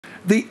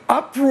The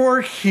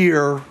uproar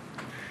here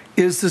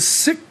is the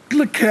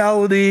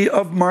cyclicality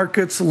of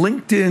markets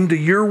linked into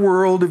your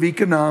world of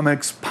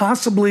economics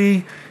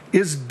possibly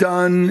is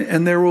done,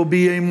 and there will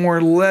be a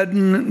more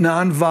leaden,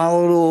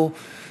 non-volatile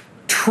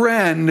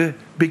trend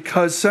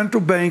because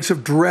central banks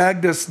have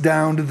dragged us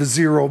down to the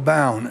zero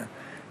bound.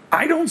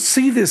 I don't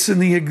see this in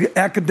the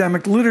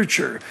academic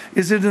literature.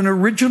 Is it an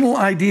original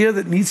idea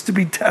that needs to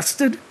be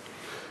tested?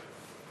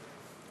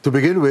 To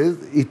begin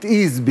with, it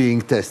is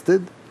being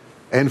tested.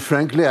 And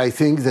frankly, I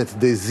think that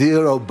the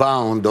zero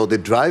bound or the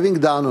driving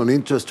down on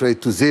interest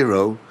rate to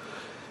zero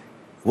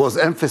was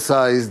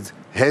emphasized,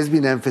 has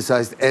been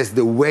emphasized as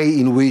the way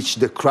in which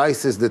the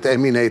crisis that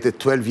emanated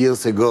 12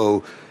 years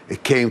ago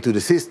came to the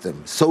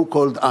system,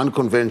 so-called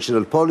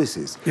unconventional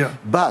policies. Yeah.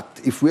 But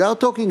if we are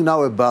talking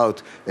now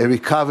about a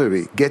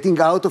recovery, getting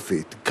out of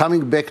it,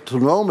 coming back to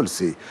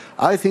normalcy,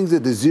 I think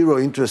that the zero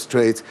interest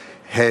rate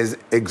has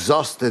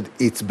exhausted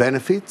its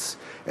benefits,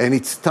 and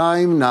it's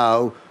time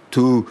now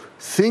to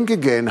think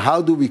again,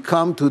 how do we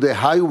come to the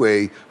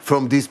highway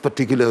from this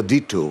particular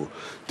detour?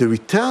 The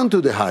return to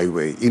the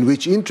highway in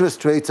which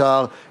interest rates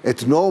are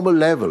at normal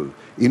level,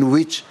 in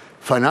which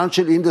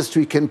financial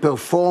industry can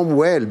perform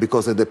well,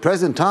 because at the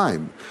present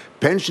time,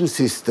 pension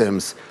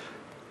systems,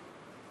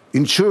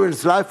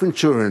 insurance, life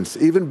insurance,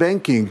 even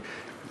banking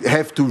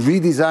have to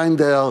redesign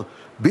their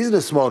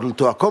business model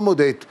to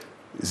accommodate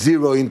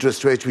zero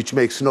interest rates, which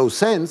makes no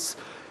sense.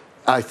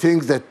 I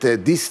think that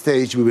at this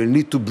stage we will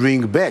need to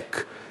bring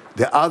back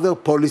the other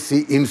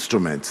policy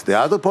instruments. The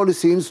other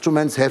policy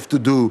instruments have to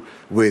do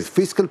with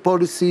fiscal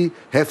policy,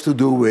 have to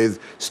do with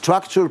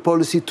structural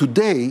policy.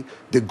 Today,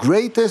 the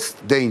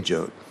greatest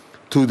danger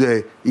to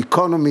the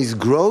economy's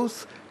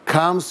growth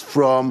comes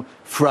from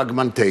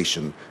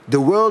fragmentation.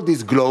 The world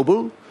is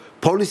global,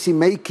 policy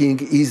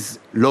making is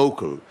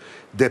local.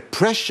 The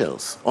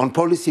pressures on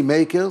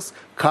policymakers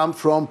come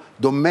from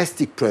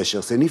domestic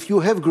pressures. And if you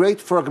have great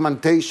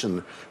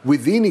fragmentation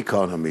within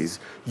economies,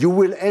 you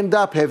will end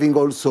up having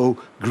also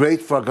great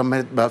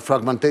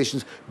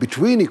fragmentations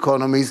between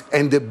economies,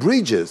 and the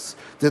bridges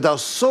that are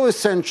so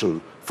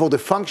essential for the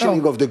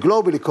functioning of the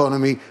global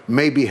economy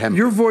may be hampered.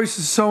 Your voice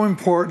is so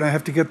important. I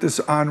have to get this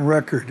on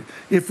record.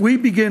 If we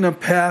begin a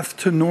path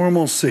to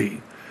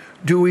normalcy,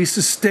 do we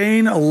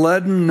sustain a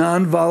leaden,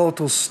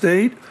 non-volatile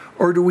state,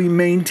 or do we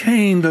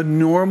maintain the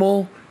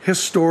normal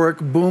historic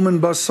boom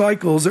and bust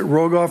cycles that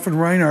Rogoff and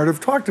Reinhardt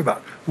have talked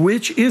about?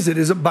 Which is it?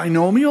 Is it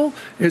binomial?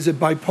 Is it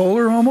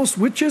bipolar almost?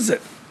 Which is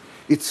it?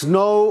 It's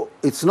not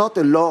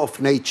a law of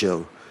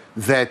nature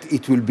that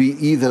it will be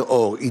either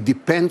or. It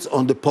depends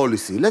on the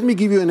policy. Let me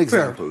give you an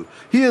example.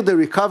 Fair. Here the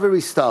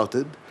recovery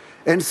started,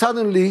 and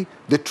suddenly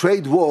the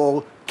trade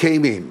war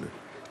came in.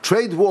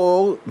 Trade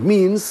war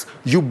means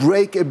you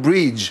break a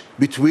bridge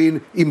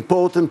between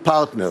important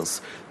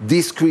partners.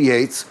 This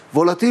creates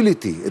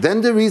volatility. Then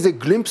there is a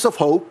glimpse of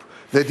hope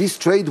that this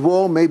trade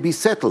war may be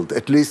settled,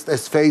 at least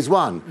as phase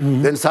one.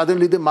 Mm-hmm. Then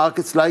suddenly the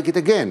markets like it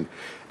again.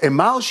 A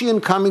Martian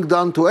coming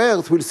down to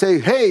Earth will say,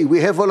 hey, we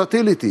have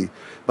volatility.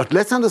 But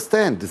let's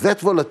understand that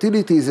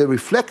volatility is a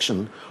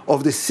reflection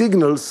of the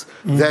signals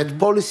that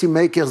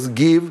policymakers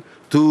give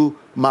to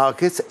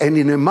markets. And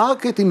in a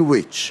market in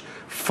which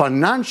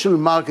financial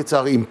markets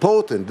are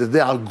important, that they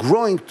are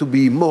growing to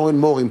be more and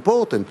more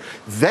important,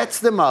 that's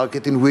the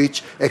market in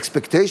which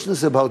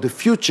expectations about the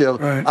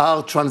future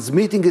are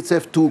transmitting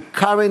itself to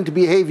current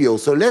behavior.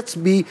 So let's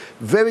be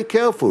very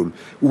careful.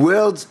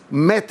 Words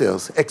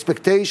matters,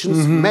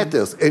 expectations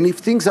matters, and if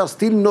things are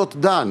still not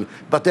done,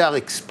 but they are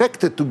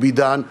expected to be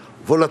done,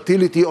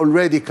 volatility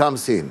already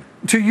comes in.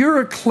 To your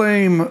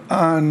acclaim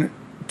on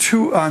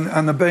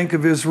the Bank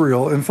of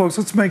Israel, and folks,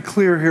 let's make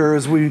clear here,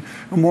 as we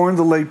mourn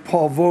the late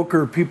Paul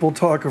Volcker, people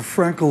talk of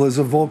Frenkel as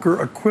a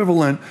Volcker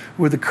equivalent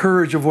with the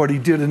courage of what he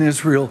did in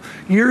Israel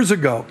years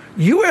ago.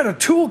 You had a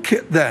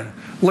toolkit then.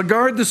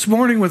 Lagarde this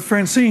morning with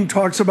Francine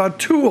talks about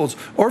tools.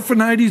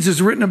 Orphanides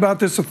has written about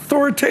this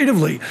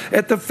authoritatively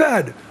at the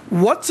Fed.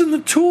 What's in the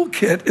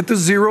toolkit at the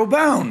zero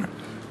bound?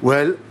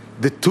 Well,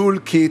 the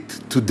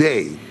toolkit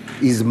today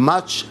is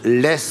much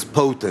less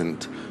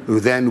potent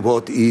than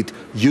what it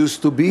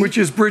used to be. Which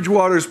is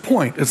Bridgewater's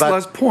point. It's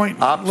less point.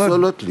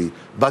 Absolutely.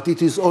 But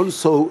it is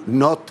also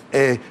not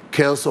a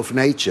curse of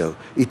nature.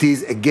 It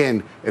is,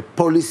 again, a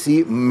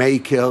policy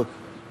maker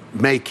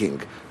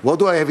making. What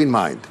do I have in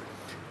mind?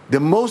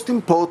 The most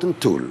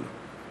important tool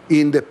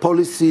in the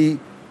policy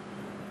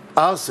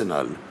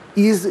arsenal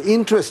is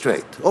interest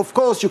rate. Of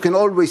course, you can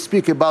always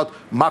speak about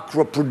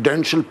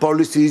macroprudential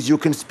policies, you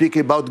can speak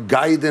about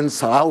guidance,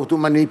 how to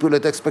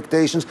manipulate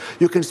expectations,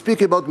 you can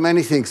speak about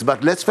many things,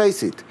 but let's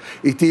face it,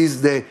 it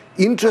is the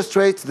interest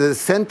rates that the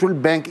central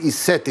bank is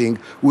setting,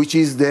 which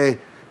is the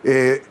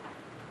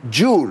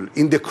jewel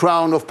in the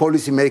crown of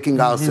policy-making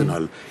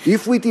arsenal.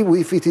 If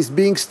it is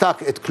being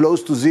stuck at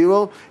close to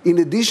zero, in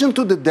addition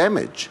to the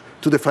damage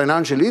to the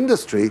financial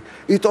industry,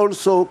 it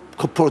also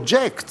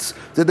projects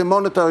that the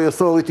monetary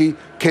authority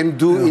can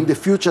do in the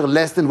future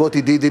less than what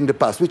it did in the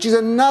past, which is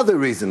another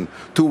reason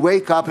to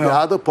wake up the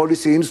other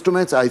policy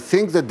instruments. I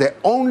think that the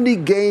only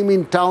game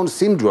in town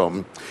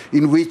syndrome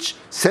in which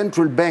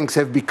central banks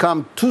have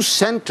become too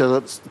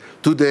central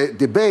to the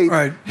debate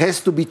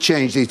has to be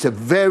changed. It's a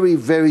very,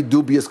 very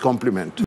dubious compliment.